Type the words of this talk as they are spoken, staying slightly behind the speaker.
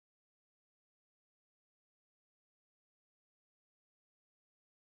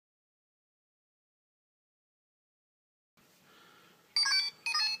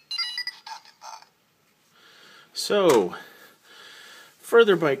So,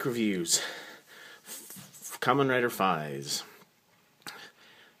 further bike reviews. Kamen Rider Faiz.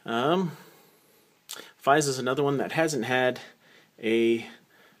 Faiz is another one that hasn't had an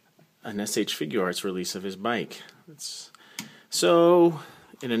SH Figure Arts release of his bike. So,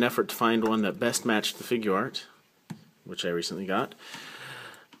 in an effort to find one that best matched the figure art, which I recently got,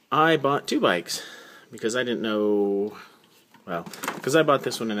 I bought two bikes because I didn't know. Well, because I bought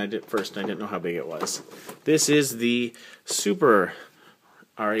this one and I didn't know how big it was. This is the Super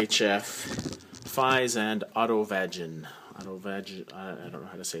RHF Faiz and Autovajin. I don't know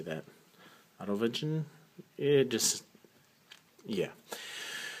how to say that. Autovajin? Yeah.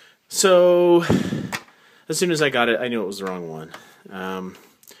 So, as soon as I got it, I knew it was the wrong one.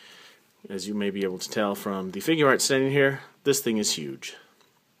 As you may be able to tell from the figure art standing here, this thing is huge.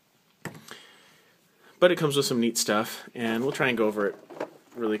 But it comes with some neat stuff, and we'll try and go over it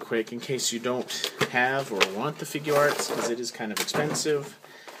really quick in case you don't have or want the figure arts, because it is kind of expensive.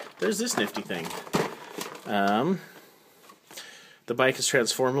 There's this nifty thing. The bike is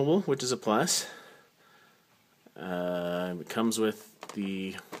transformable, which is a plus. It comes with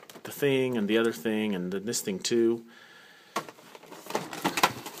the thing and the other thing and then this thing too.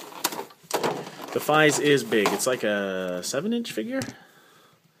 The Faiz is big. It's like a 7-inch figure?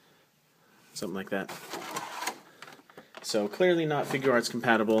 Something like that. So clearly not figure arts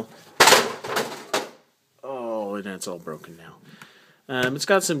compatible. Oh, and it's all broken now. It's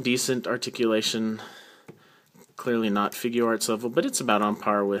got some decent articulation. Clearly not figure arts level, but it's about on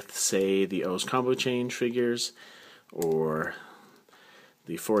par with, say, the O's Combo Change figures, or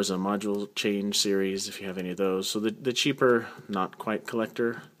the Forza Module Change series, if you have any of those. So the cheaper, not quite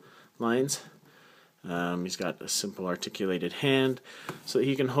collector lines. He's got a simple articulated hand so that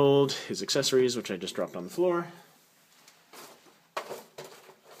he can hold his accessories, which I just dropped on the floor.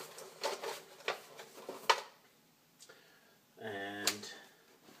 And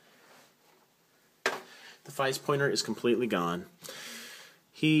the Faiz pointer is completely gone.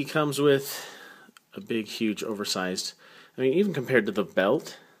 He comes with a big, huge, oversized, even compared to the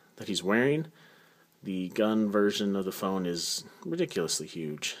belt that he's wearing, the gun version of the phone is ridiculously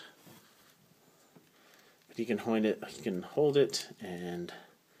huge. But he can hold it and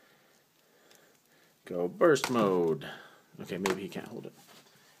go burst mode. Okay, maybe he can't hold it.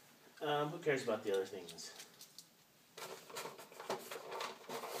 Who cares about the other things?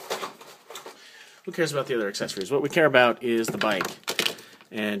 Who cares about the other accessories? What we care about is the bike.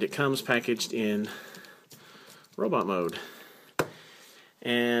 And it comes packaged in robot mode.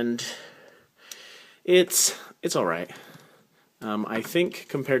 And it's alright. I think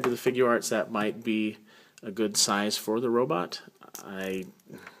compared to the figure arts that might be a good size for the robot. I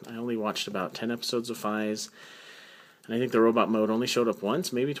only watched about 10 episodes of Faiz, and I think the robot mode only showed up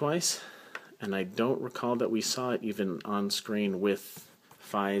once, maybe twice, and I don't recall that we saw it even on screen with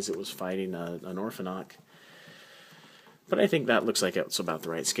Faiz. It was fighting an Orphanok. But I think that looks like it's about the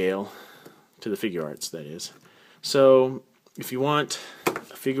right scale to the figure arts, that is. So, if you want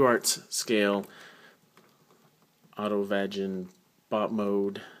a figure arts scale, Autovajin, bot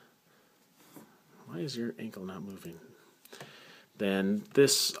mode, why is your ankle not moving? Then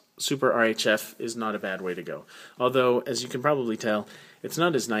this Super RHF is not a bad way to go. Although, as you can probably tell, it's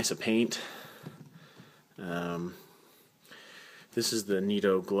not as nice a paint. This is the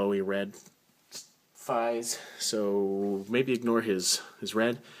Nito glowy red Faiz, so maybe ignore his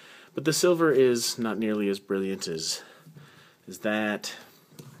red. But the silver is not nearly as brilliant as that.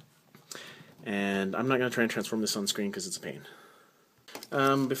 And I'm not going to try and transform this on screen because it's a pain.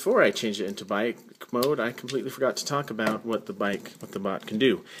 Before I change it into bike mode, I completely forgot to talk about what the bot can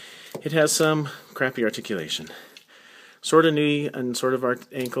do. It has some crappy articulation. Sort of knee and sort of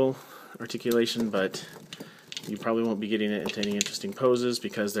ankle articulation, but you probably won't be getting it into any interesting poses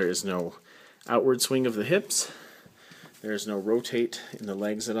because there is no outward swing of the hips. There is no rotate in the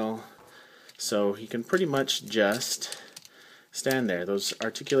legs at all. So he can pretty much just stand there. Those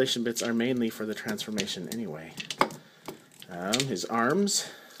articulation bits are mainly for the transformation anyway. His arms,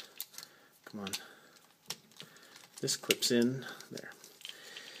 come on, this clips in there.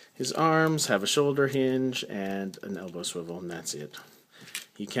 His arms have a shoulder hinge and an elbow swivel, and that's it.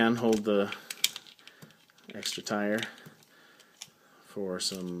 He can hold the extra tire for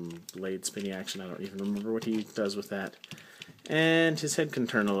some blade spinny action. I don't even remember what he does with that. And his head can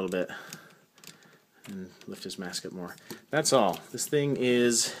turn a little bit and lift his mask up more. That's all. This thing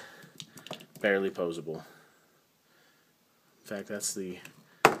is barely posable. In fact, that's the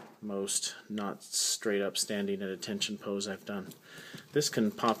most not straight up standing at attention pose I've done. This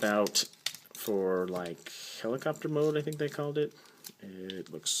can pop out for like helicopter mode, I think they called it.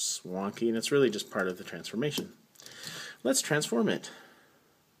 It looks wonky, and it's really just part of the transformation. let's transform it.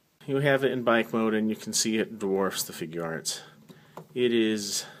 You have it in bike mode and you can see it dwarfs the figure arts. It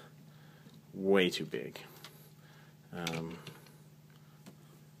is way too big.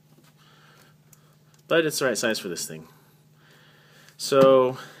 But it's the right size for this thing.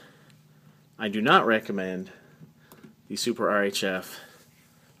 So I do not recommend the Super RHF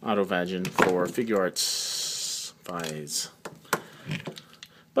Autovajin for figure arts Faiz.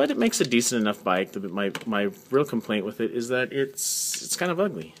 But it makes a decent enough bike. My real complaint with it is that it's kind of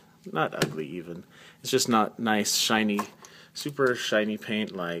ugly. Not ugly even. It's just not nice, shiny, super shiny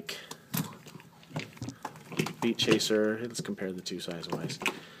paint like Beat Chaser. Let's compare the two size-wise.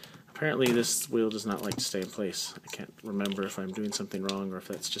 Apparently this wheel does not like to stay in place. I can't remember if I'm doing something wrong or if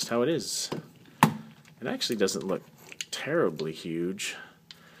that's just how it is. It actually doesn't look terribly huge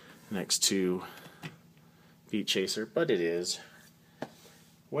next to Beat Chaser, but it is.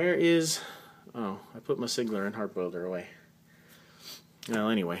 Where is... Oh, I put my Sigler and Hardboilder away. Well,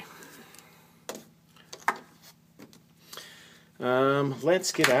 anyway.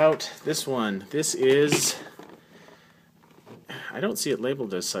 Let's get out this one. This is... I don't see it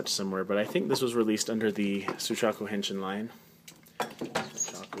labeled as such somewhere, but I think this was released under the Souchaku Henshin line.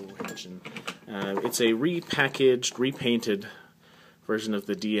 Souchaku Henshin. It's a repackaged, repainted version of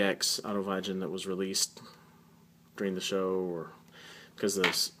the DX Autovajin that was released during the show, or because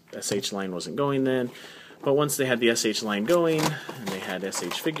the SH line wasn't going then. But once they had the SH line going, and they had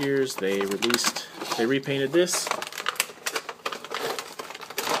SH figures, they repainted this.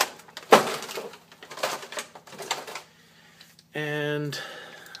 And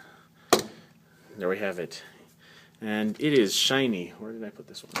there we have it. And it is shiny. Where did I put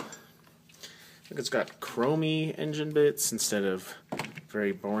this one? Look, it's got chromy engine bits instead of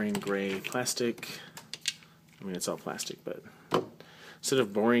very boring gray plastic. I mean, it's all plastic, but instead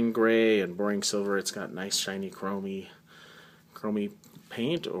of boring gray and boring silver, it's got nice shiny chromy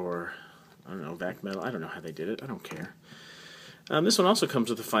paint, or I don't know, vac metal. I don't know how they did it. I don't care. This one also comes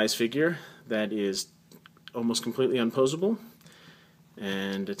with a Faiz figure that is almost completely unposable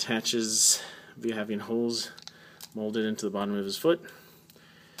and attaches via having holes molded into the bottom of his foot.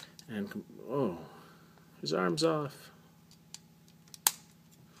 And oh, his arm's off.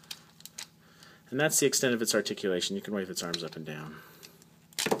 And that's the extent of its articulation. You can wave its arms up and down.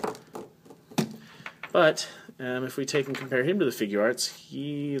 But if we take and compare him to the figure arts,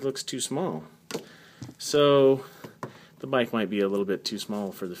 he looks too small. So the bike might be a little bit too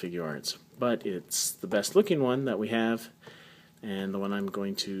small for the figure arts, but it's the best looking one that we have, and the one I'm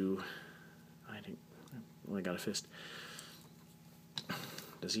going to... I only got a fist.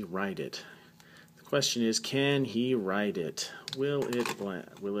 Does he ride it? The question is, can he ride it? Will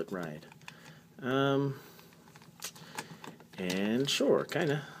it ride? And sure,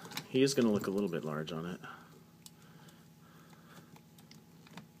 kinda. He is going to look a little bit large on it.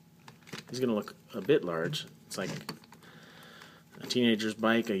 He's going to look a bit large. It's like a teenager's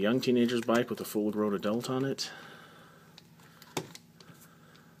bike, a young teenager's bike with a full-grown adult on it.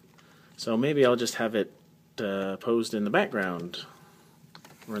 So maybe I'll just have it posed in the background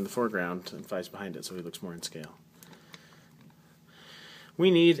or in the foreground and Faiz behind it so he looks more in scale.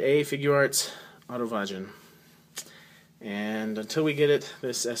 We need a figure arts Autovajin. And until we get it,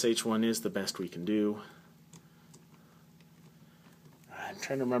 this SH1 is the best we can do. I'm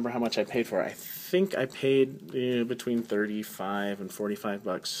trying to remember how much I paid for it. I think I paid between 35 and 45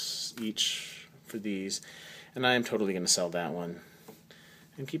 bucks each for these. And I am totally going to sell that one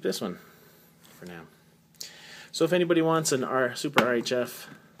and keep this one for now. So if anybody wants an Super RHF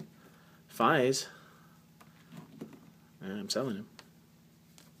Faiz, I'm selling him.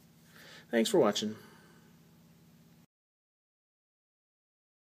 Thanks for watching.